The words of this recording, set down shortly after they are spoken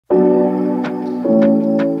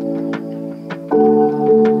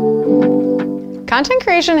Content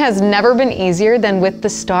creation has never been easier than with the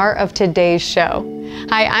star of today's show.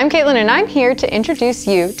 Hi, I'm Caitlin and I'm here to introduce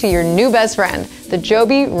you to your new best friend, the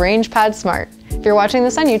Joby RangePod Smart. If you're watching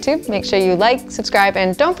this on YouTube, make sure you like, subscribe,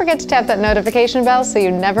 and don't forget to tap that notification bell so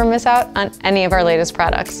you never miss out on any of our latest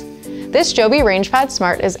products. This Joby RangePod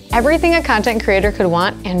Smart is everything a content creator could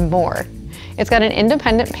want and more. It's got an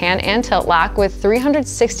independent pan and tilt lock with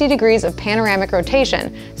 360 degrees of panoramic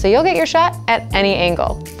rotation, so you'll get your shot at any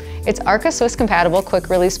angle. Its Arca Swiss compatible quick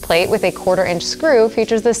release plate with a 1/4-inch screw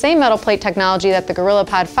features the same metal plate technology that the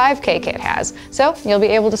GorillaPod 5K kit has, so you'll be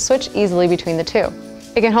able to switch easily between the two.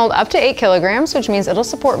 It can hold up to 8 kilograms, which means it'll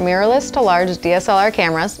support mirrorless to large DSLR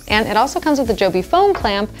cameras, and it also comes with a Joby foam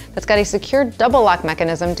clamp that's got a secure double lock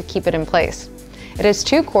mechanism to keep it in place. It has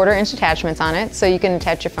 2 1/4-inch attachments on it, so you can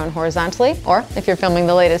attach your phone horizontally, or if you're filming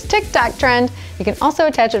the latest TikTok trend, you can also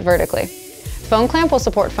attach it vertically. The phone clamp will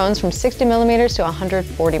support phones from 60mm to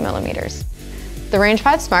 140mm. The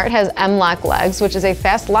RangePod Smart has M-Lock legs, which is a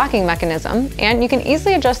fast locking mechanism, and you can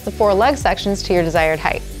easily adjust the 4 leg sections to your desired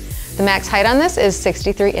height. The max height on this is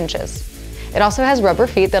 63 inches. It also has rubber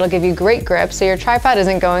feet that'll give you great grip so your tripod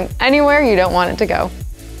isn't going anywhere you don't want it to go.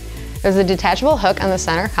 There's a detachable hook on the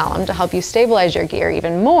center column to help you stabilize your gear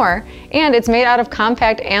even more, and it's made out of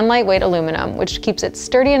compact and lightweight aluminum, which keeps it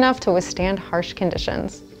sturdy enough to withstand harsh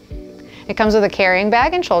conditions. It comes with a carrying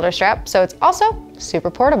bag and shoulder strap, so it's also super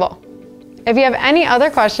portable. If you have any other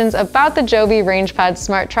questions about the Joby RangePod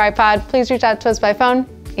Smart Tripod, please reach out to us by phone,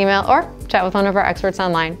 email, or chat with one of our experts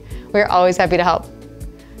online. We're always happy to help.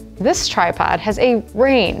 This tripod has a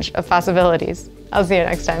range of possibilities. I'll see you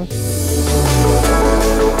next time.